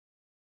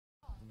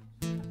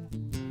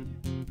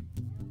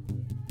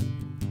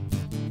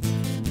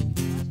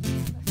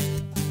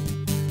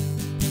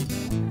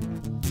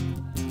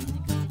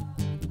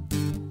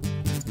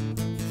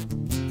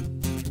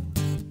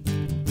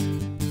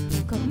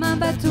un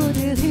bateau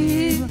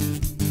dérive,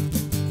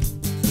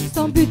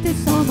 sans but et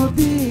sans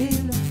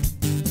mobile.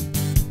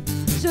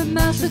 Je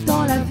marche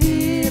dans la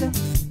ville,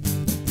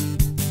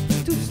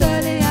 tout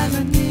seul et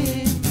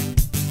anonyme.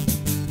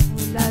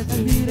 La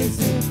ville et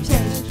ses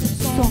pièges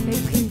sont mes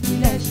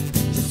privilèges.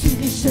 Je suis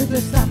riche de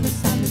ça, mais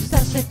ça ne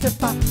s'achète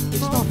pas. Et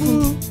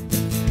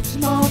je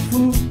m'en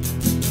fous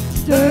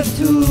de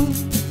tout,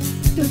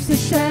 de ces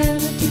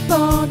chaînes qui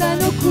pendent à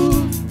nos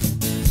coups.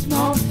 Je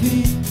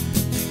m'enfuis,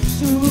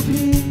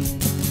 j'oublie,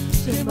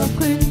 je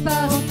m'offre une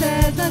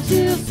parenthèse, un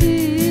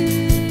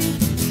sursis.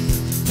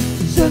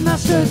 Je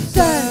marche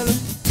seul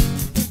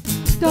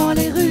dans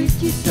les rues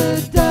qui se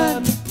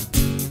donnent,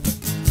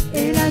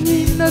 et la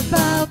nuit me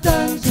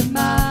pardonne. Je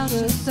marche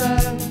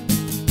seul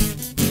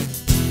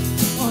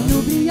en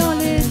oubliant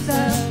les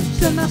heures.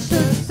 Je marche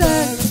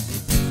seul,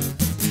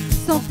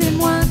 sans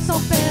témoin,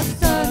 sans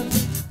personne,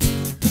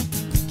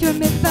 que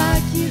mes pas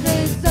qui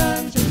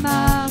résonnent. Je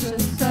marche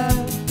seul,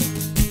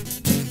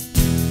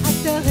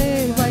 acteur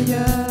et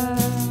voyeur.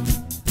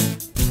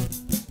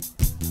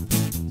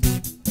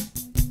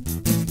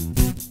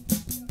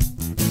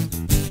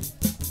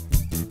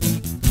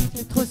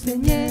 J'ai trop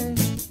saigné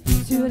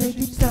sur les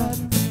Gibson,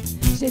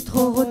 j'ai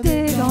trop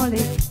rôdé dans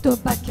les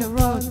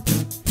tobacco-rolls.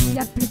 Y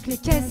a plus que les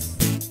caisses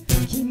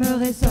qui me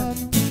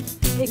résonnent,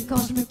 et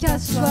quand je me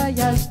casse, je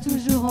voyage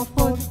toujours en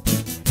fraude.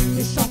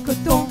 Les chants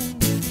coton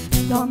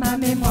dans ma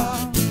mémoire,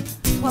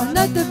 3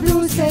 notes de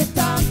blues, c'est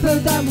un peu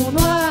d'amour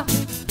noir.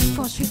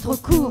 Quand je suis trop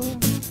court,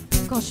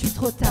 quand je suis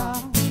trop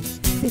tard,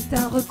 c'est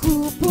un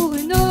recours pour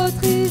une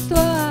autre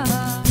histoire.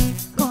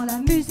 Quand la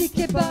musique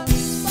est bonne,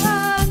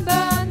 bonne,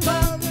 bonne,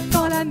 bonne.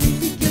 Quand la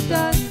musique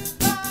donne,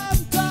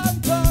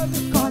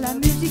 quand la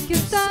musique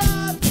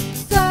sonne,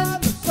 sonne,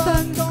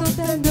 sonne.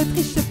 Quand elle ne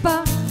triche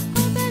pas,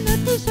 quand elle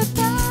ne triche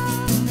pas.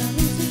 La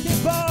musique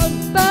est bonne,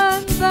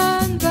 bonne,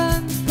 bonne,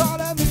 bonne. Quand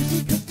la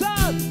musique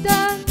donne,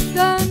 donne,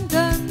 donne,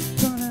 donne.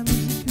 quand la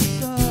musique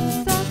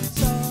sonne,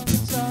 sonne,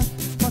 sonne.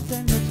 Quand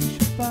elle ne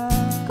triche pas,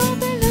 quand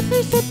elle ne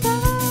triche pas.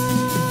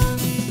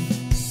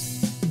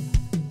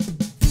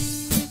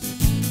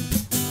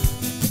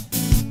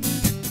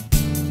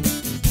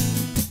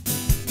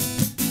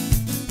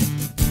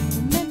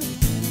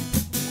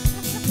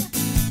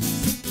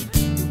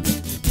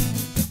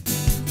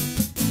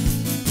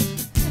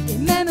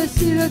 Même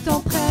si le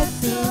temps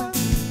presse,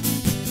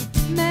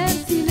 même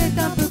s'il est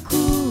un peu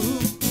court,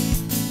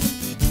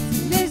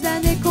 les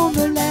années qu'on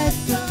me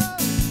laisse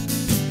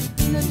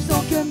ne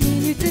sont que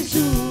minutes et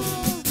jours.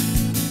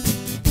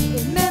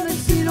 Et même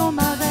si l'on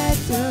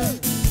m'arrête,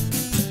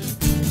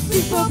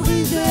 s'il faut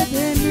briser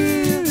des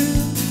murs,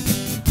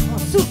 en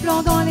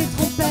soufflant dans les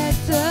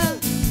trompettes,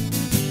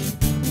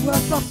 ou à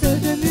force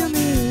de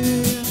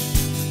murmures,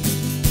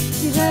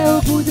 j'irai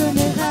au bout de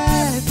mes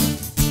rêves.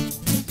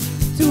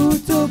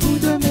 Tout au bout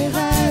de mes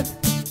rêves,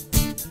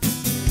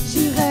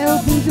 j'irai au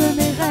bout de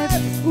mes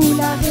rêves, où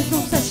la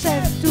raison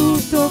s'achève.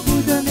 Tout au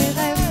bout de mes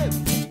rêves,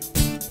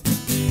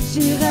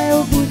 j'irai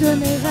au bout de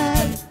mes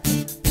rêves.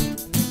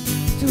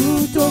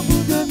 Tout au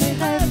bout de mes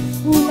rêves,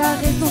 où la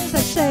raison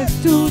s'achève.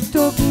 Tout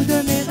au bout de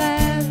mes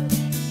rêves.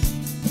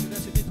 c'est là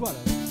cette étoile.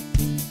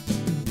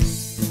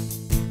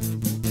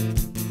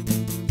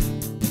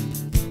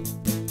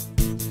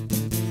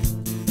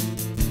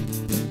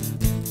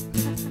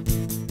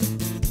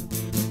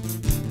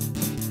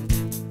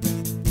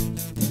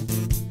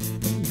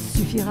 Il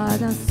suffira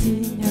d'un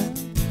signe,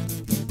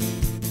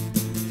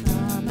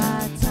 un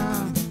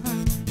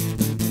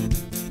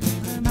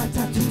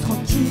matin tout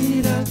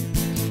tranquille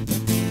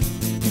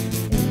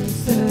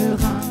et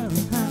serein,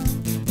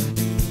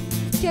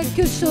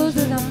 quelque chose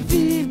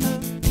d'infime,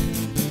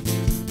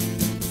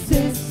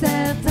 c'est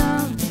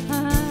certain,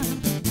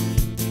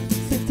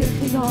 c'est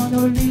écrit dans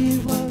nos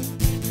livres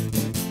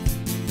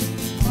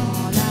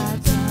en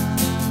latin.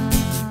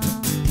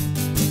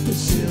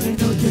 Déchirer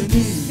nos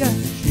guenilles,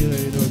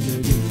 Déchirer nos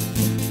guenilles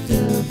de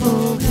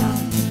vaut rien,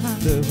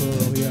 de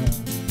vaut rien.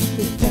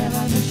 et faire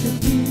à nos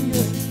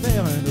chevilles,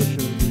 Faire un autre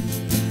chevilles,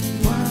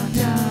 loin,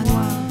 bien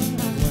loin.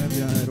 loin,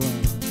 bien loin.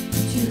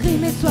 Tu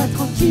rimes et sois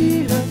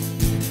tranquille,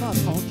 Ah,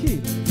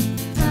 tranquille.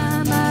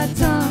 un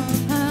matin,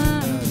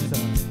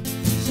 Attends.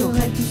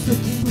 j'aurai tout ce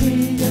qui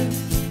brille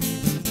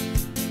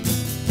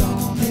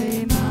dans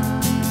mes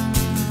mains.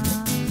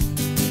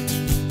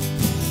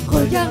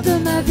 Regarde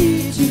ma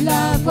vie, tu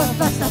la vois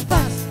face à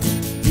face.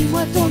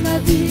 Dis-moi ton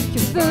avis,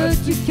 que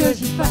veux-tu que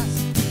j'y fasse?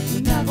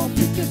 Nous n'avons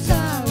plus que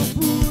ça au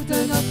bout de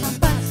notre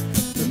impasse.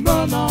 Le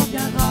moment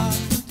viendra,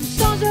 tout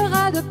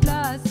changera de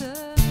place.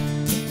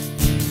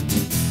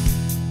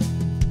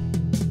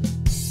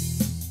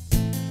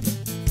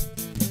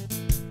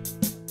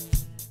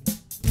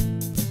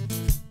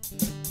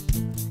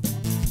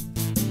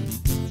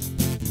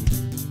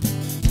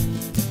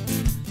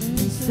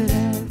 Il se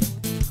lève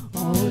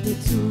en haut des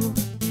tours,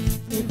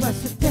 les voix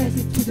se taisent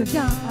et tout devient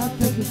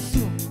aveugle et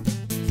sourd.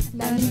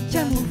 La nuit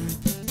camoufle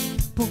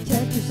pour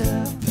quelques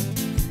heures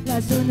la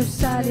zone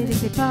sale et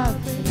les épaves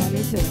dans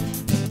les heures.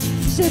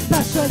 J'ai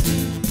pas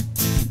choisi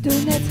de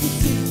naître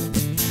ici,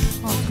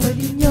 entre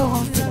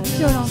l'ignorance et la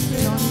violence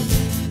et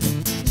l'ennui.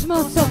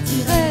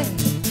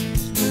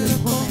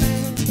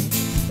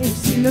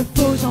 S'il le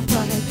faut,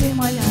 j'emploierai des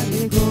moyens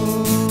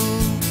légaux.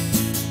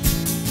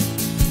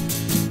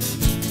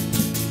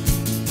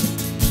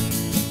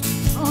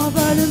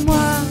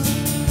 Envole-moi,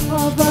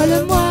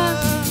 envole-moi,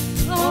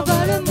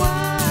 envole-moi,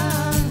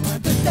 loin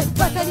de cette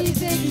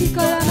fatalité qui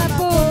colle à ma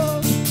peau.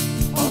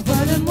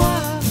 Envole-moi,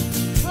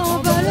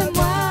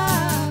 envole-moi,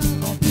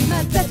 remplis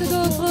ma tête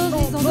d'autres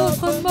horizons,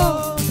 d'autres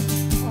mots.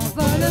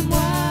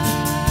 Envole-moi,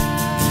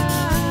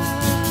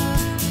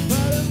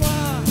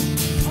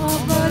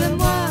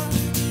 envole-moi,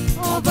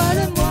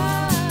 envole-moi,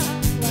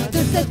 loin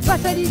de cette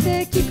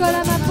fatalité qui colle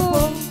à ma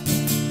peau.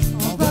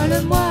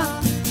 Envole-moi,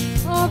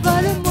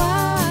 envole-moi,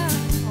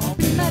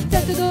 remplis ma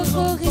tête d'autres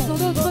horizons,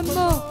 d'autres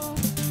mots.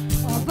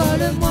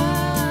 Envole-moi.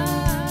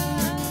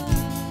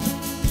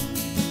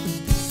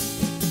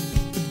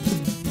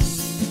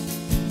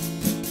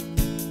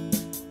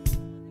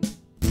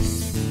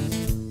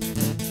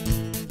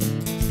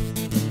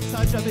 Ça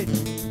j'avais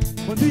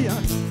produit,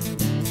 hein.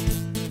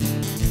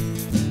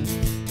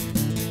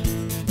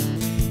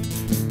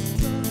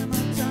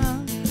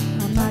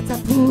 Un matin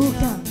pour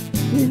qu'un,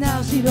 une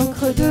argile au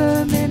creux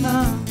de mes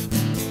mains.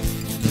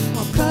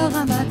 Encore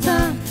un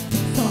matin,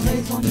 sans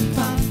raison ni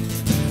fin,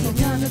 sans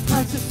rien ne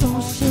trace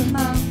son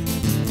chemin.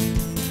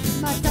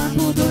 Matin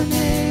pour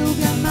donner ou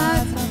bien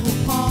matin pour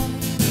prendre,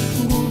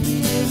 pour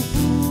oublier ou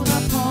pour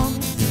apprendre.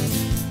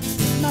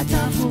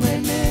 Matin pour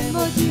aimer,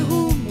 maudire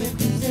ou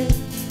mépriser,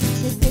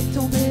 laisser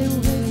tomber ou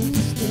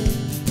résister.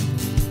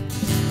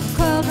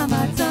 Encore un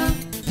matin,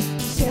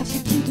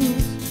 chercher qui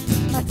doute,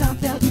 matin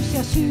perdu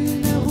cherche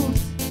une route.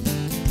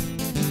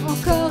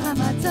 Encore un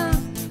matin,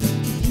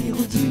 du pire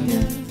ou du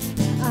mieux,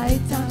 à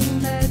éteindre ou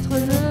mettre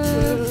le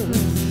feu.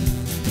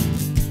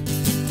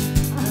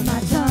 Un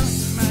matin,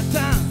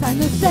 ça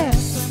ne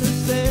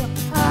sert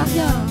à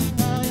rien.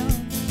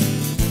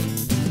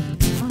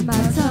 Un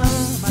matin,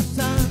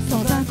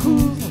 sans un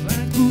coup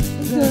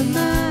de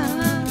main.